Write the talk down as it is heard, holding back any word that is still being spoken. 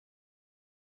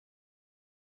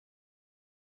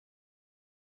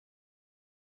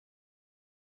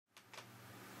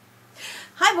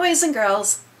Hi boys and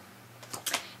girls,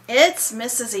 it's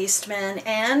Mrs. Eastman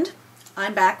and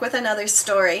I'm back with another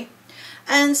story.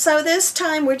 And so this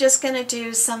time we're just going to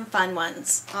do some fun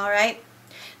ones, alright?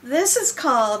 This is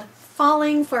called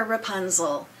Falling for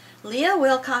Rapunzel. Leah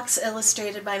Wilcox,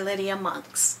 illustrated by Lydia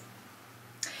Monks.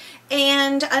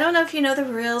 And I don't know if you know the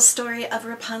real story of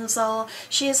Rapunzel.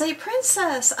 She is a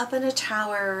princess up in a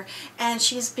tower and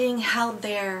she's being held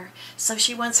there. So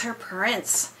she wants her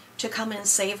prince to come and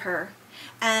save her.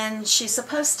 And she's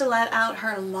supposed to let out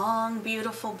her long,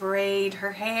 beautiful braid,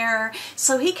 her hair,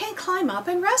 so he can climb up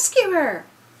and rescue her.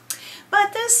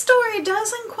 But this story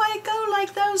doesn't quite go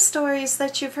like those stories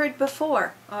that you've heard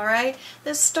before, alright?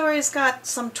 This story's got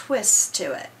some twists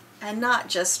to it, and not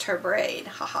just her braid,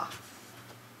 haha.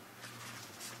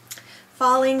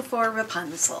 Falling for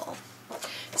Rapunzel.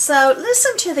 So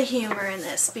listen to the humor in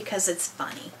this because it's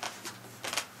funny.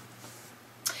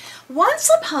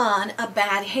 Once upon a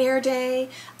bad hair day,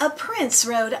 a prince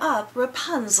rode up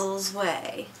Rapunzel's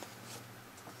way.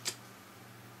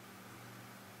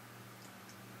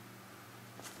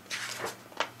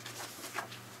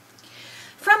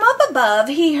 From up above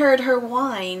he heard her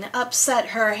whine, upset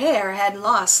her hair had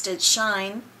lost its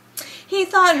shine. He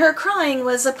thought her crying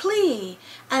was a plea,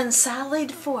 and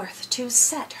sallied forth to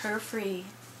set her free.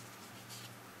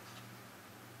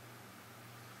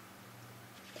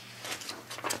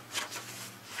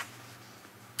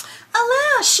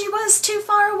 Alas, she was too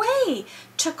far away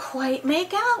to quite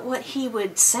make out what he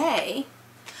would say.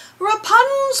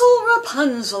 Rapunzel,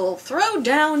 Rapunzel, throw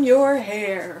down your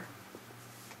hair.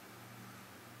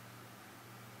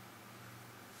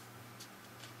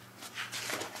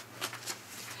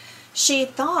 She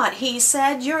thought he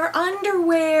said your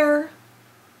underwear.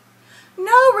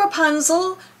 No,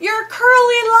 Rapunzel, your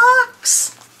curly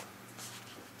locks.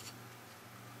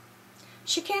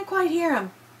 She can't quite hear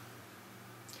him.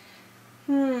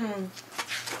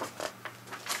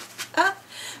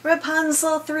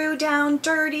 Rapunzel threw down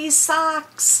dirty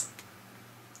socks.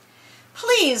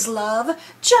 Please, love,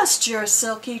 just your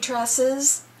silky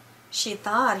tresses. She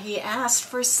thought he asked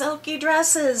for silky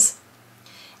dresses.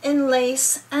 In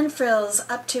lace and frills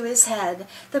up to his head,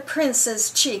 the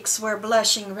prince's cheeks were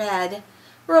blushing red.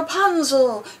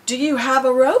 Rapunzel, do you have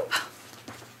a rope?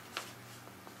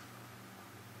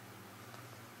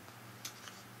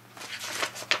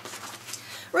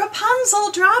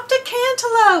 Rapunzel dropped a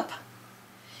cantaloupe.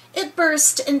 It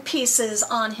burst in pieces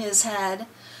on his head.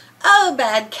 Oh,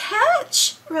 bad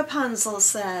catch, Rapunzel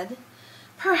said.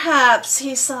 Perhaps,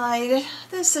 he sighed,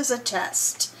 this is a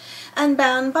test, and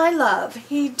bound by love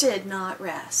he did not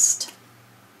rest.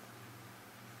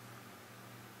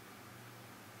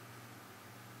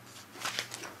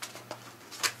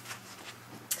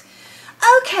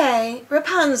 Okay,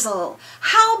 Rapunzel,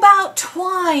 how about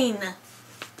twine?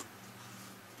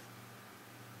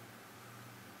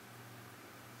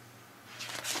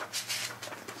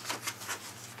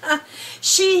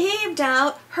 She heaved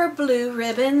out her blue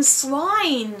ribbon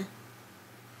swine.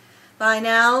 By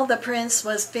now the prince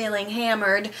was feeling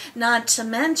hammered, not to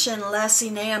mention less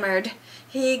enamored.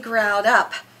 He growled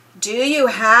up, "Do you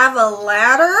have a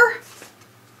ladder?"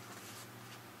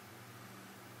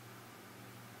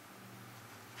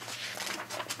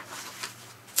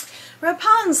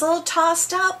 Rapunzel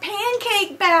tossed out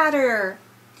pancake batter.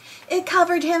 It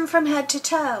covered him from head to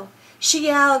toe. She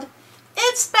yelled,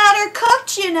 "It's better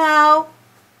cooked, you know."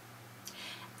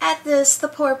 At this the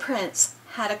poor prince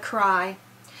had a cry,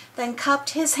 then cupped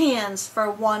his hands for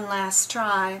one last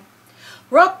try.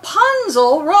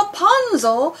 Rapunzel,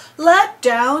 Rapunzel, let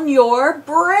down your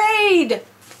braid.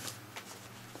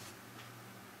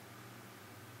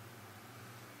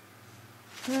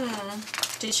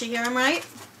 Did she hear him right?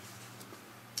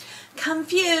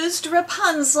 Confused,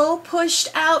 Rapunzel pushed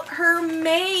out her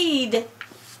maid.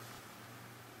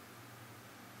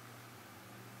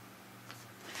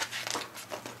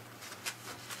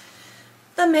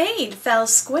 The maid fell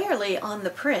squarely on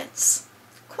the prince,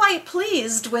 quite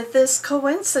pleased with this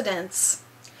coincidence.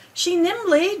 She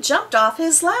nimbly jumped off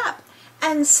his lap,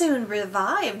 and soon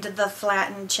revived the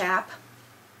flattened chap.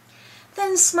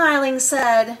 Then smiling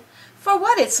said, "For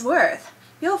what it's worth,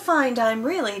 you'll find I'm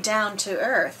really down to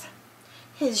earth."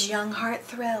 His young heart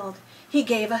thrilled, he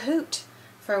gave a hoot.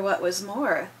 For what was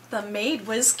more, the maid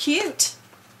was cute.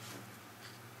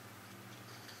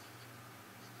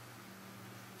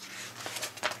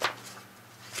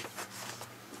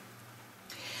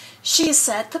 She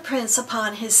set the prince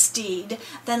upon his steed,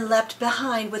 then leapt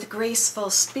behind with graceful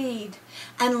speed,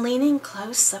 and leaning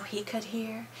close so he could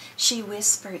hear, she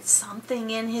whispered something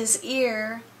in his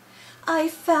ear. "I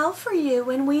fell for you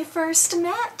when we first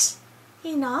met."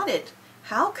 He nodded.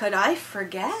 How could I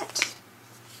forget?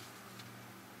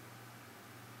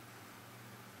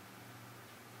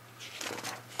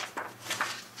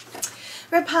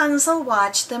 Rapunzel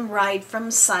watched them ride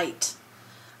from sight.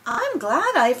 I'm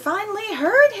glad I finally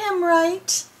heard him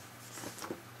right.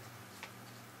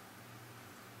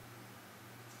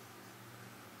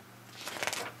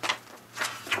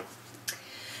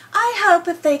 I hope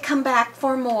if they come back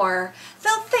for more,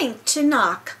 they'll think to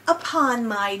knock upon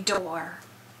my door.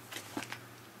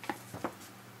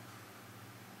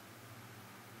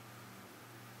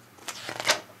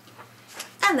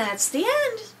 And that's the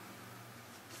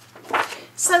end.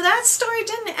 So that story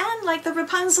didn't end like the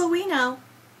Rapunzel we know.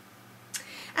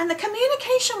 And the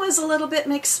communication was a little bit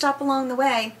mixed up along the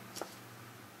way.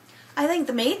 I think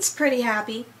the maid's pretty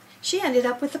happy. She ended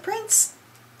up with the prince.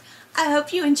 I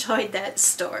hope you enjoyed that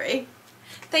story.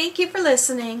 Thank you for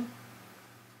listening.